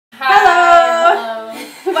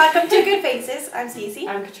Welcome to Good Faces. I'm Stacy.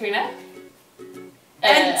 I'm Katrina.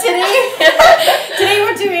 And today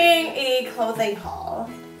we're doing a clothing haul.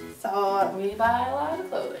 So we buy a lot of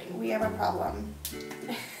clothing. We have a problem.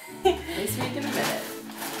 This week in a minute.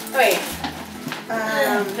 Wait.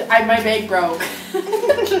 My bag broke.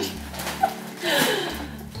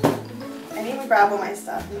 I need to grab all my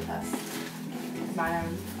stuff in the past.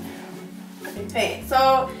 Mine. Okay,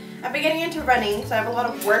 so I've been getting into running, so I have a lot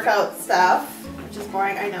of workout stuff, which is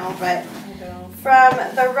boring, I know, but from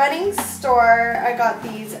the running store, I got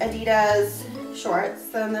these Adidas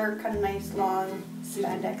shorts, and they're kind of nice, long,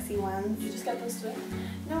 spandexy ones. Did you just get those today?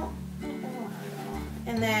 No.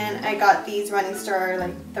 And then I got these running store,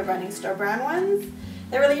 like the running store brand ones.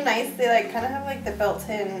 They're really nice. They like kind of have like the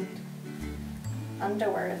built-in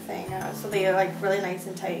underwear thing, so they're like really nice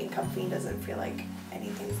and tight and comfy. Doesn't feel like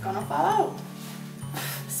anything's gonna fall out.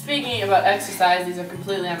 Speaking about exercise, these are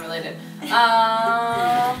completely unrelated.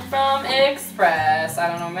 From Express. I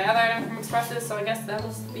don't know what my other item from Express is, so I guess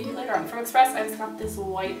that'll be later on. From Express, I just got this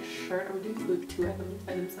white shirt. Are we doing include two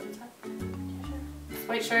items at a time? This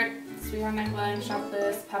white shirt, sweetheart neckline,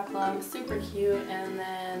 shopless, peplum, super cute, and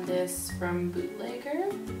then this from Bootlegger.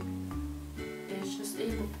 It's just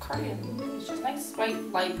a cardigan. It's just nice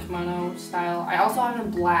white, light kimono style. I also have it in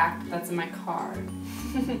black. That's in my car.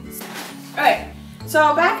 Alright,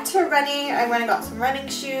 so back to running. I went and got some running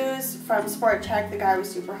shoes from Sport Check. The guy was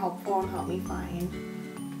super helpful and helped me find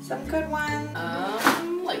some good ones.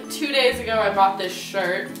 Like 2 days ago, I bought this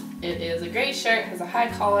shirt. It is a great shirt. It has a high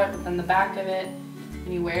collar, but then the back of it,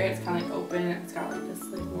 when you wear it, it's kind of like open. It's got like this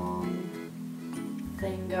like long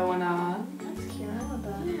thing going on. That's cute. I love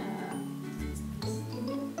that. Yeah.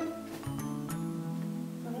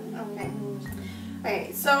 Okay.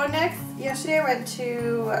 Alright, so yesterday I went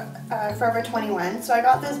to Forever 21, so I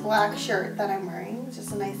got this black shirt that I'm wearing. It's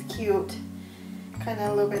just a nice, cute, kind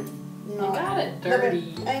of a little bit... You got it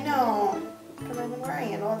dirty. I know, because I've been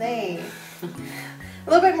wearing it all day. A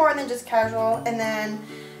little bit more than just casual, and then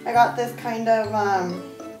I got this kind of,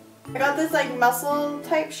 I got this like muscle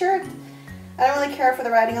type shirt. I don't really care for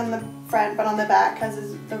the writing on the front, but on the back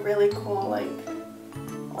has the really cool, like,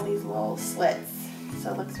 all these little slits.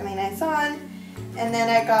 So it looks really nice on. And then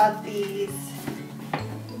I got these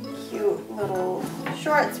cute little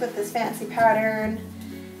shorts with this fancy pattern.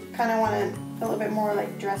 Kind of wanted a little bit more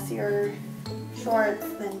like dressier shorts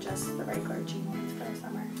than just the regular jean ones for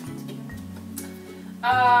summer.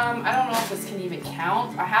 I don't know if this can even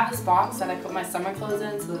count. I have this box that I put my summer clothes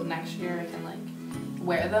in so that next year I can like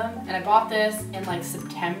wear them. And I bought this in like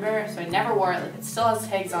September, so I never wore it. Like it still has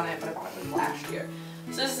tags on it, but I bought it like last year.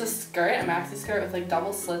 So this is a skirt, a maxi skirt with like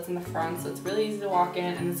double slits in the front, so it's really easy to walk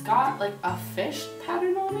in, and it's got like a fish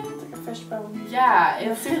pattern on it. It's like a fishbone. Yeah,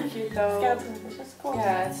 it's super cute though. Skeleton fish, that's cool.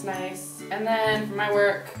 Yeah, it's nice. And then for my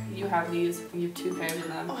work, you have these. You have 2 pairs of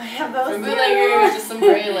them. Oh, I have those From too. Bootlegger, just some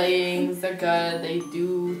gray leggings. They're good. They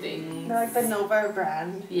do things. They're like the Nova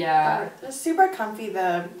brand. Yeah. They're super comfy,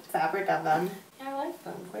 the fabric of them. Yeah, I like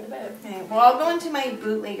them quite a bit. Okay, well I'll go into my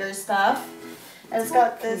Bootlegger stuff. I just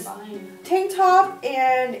got this Combine. tank top,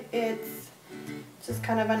 and it's just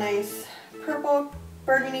kind of a nice purple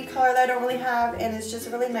burgundy color that I don't really have, and it's just a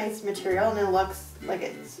really nice material, and it looks like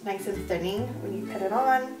it's nice and thinning when you put it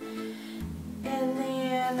on. And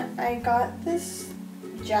then I got this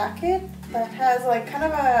jacket that has like kind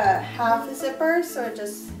of a half zipper, so it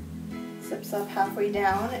just zips up halfway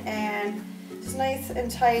down, and it's nice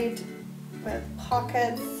and tight with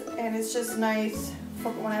pockets, and it's just nice for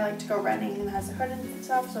when I like to go running, and it has a hood and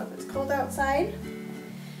stuff, so if it's cold outside.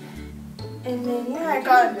 And then yeah, I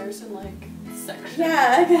got there's some like section.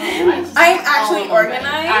 yeah. I'm actually organized.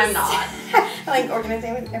 I'm not. I like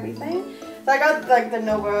organizing everything. So I got like the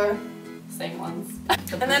Nova Same ones.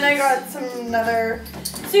 and then I got another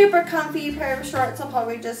super comfy pair of shorts. I'll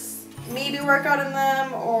probably just maybe work out in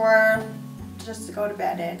them or just to go to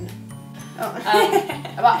bed in. Oh.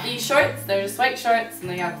 I bought these shorts. They're just white shorts, and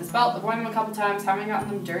they got this belt. I've worn them a couple times. Haven't gotten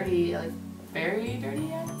them dirty, like very dirty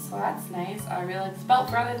yet, so that's nice. I really like this belt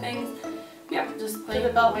for other things. Yep, just plain Did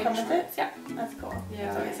the belt white come with shorts. it? Yeah. That's cool.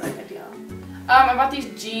 Yeah. That's always like a deal. I bought these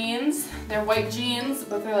jeans. They're white jeans,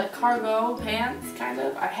 but they're like cargo pants, kind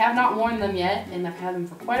of. I have not worn them yet, and I've had them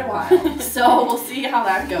for quite a while. So we'll see how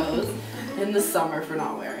that goes in the summer for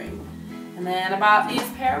not wearing. And then I bought these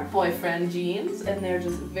pair of boyfriend jeans, and they're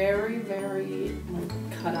just very, very like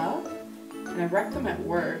cut up. And I wrecked them at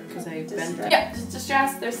work because I bent them. Yeah, just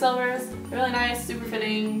distressed. They're silvers. They're really nice, super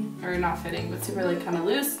fitting, or not fitting, but super like kind of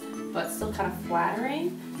loose, but still kind of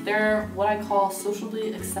flattering. They're what I call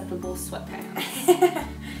socially acceptable sweatpants.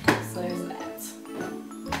 So there's that.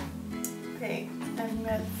 Okay, and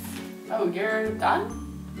that's... Oh, you're done?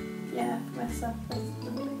 Yeah, my stuff is...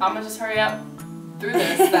 I'm gonna just hurry up through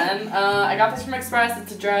this then. I got this from Express.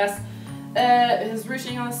 It's a dress. It is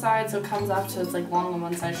ruching on the side, so it comes up, so it's like long on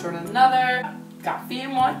one side, short on another. Got a few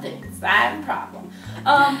more things. That's a problem.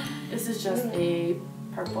 This is just a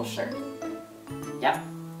purple shirt. Yep,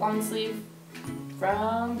 long sleeve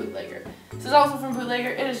from Bootlegger. This is also from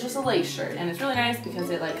Bootlegger. It is just a lace shirt, and it's really nice because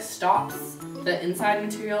it like stops the inside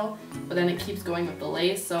material, but then it keeps going with the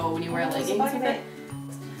lace. So when you wear leggings with it.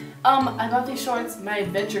 I got these shorts, my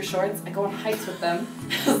adventure shorts. I go on hikes with them.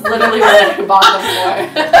 Literally what I bought them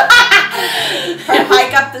for. Or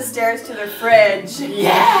hike up the stairs to the fridge.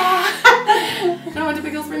 Yeah! And I went to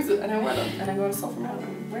Big Hill Springs and I wear them. And I go to Sulphur Mountain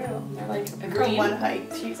and wear them. They're like a green. One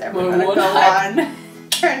hike she's ever going to go on.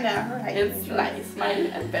 You're never hiking. It's nice. My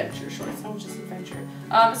adventure shorts. No, just adventure.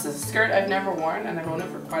 This is a skirt I've never worn and I've owned it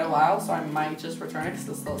for quite a while, so I might just return it because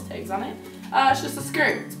it still has tags on it. It's just a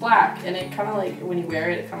skirt. It's black and it kind of like, when you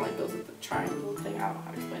wear it, it kind of like goes with the triangle thing. I don't know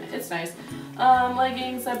how to explain it. It's nice.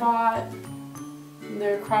 Leggings I bought.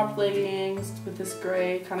 They're cropped leggings with this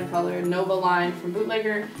gray kind of color. Nova line from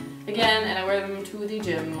Bootlegger. Again, and I wear them to the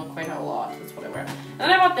gym quite a lot. That's what I wear. And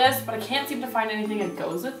then I bought this, but I can't seem to find anything that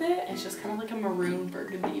goes with it. It's just kind of like a maroon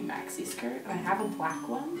burgundy maxi skirt. And I have a black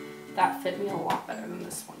one that fit me a lot better than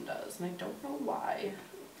this one does. And I don't know why.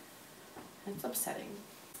 It's upsetting.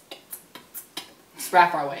 Let's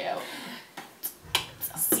wrap our way out.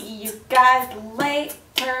 See you guys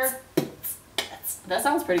later. That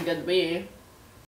sounds pretty good to me.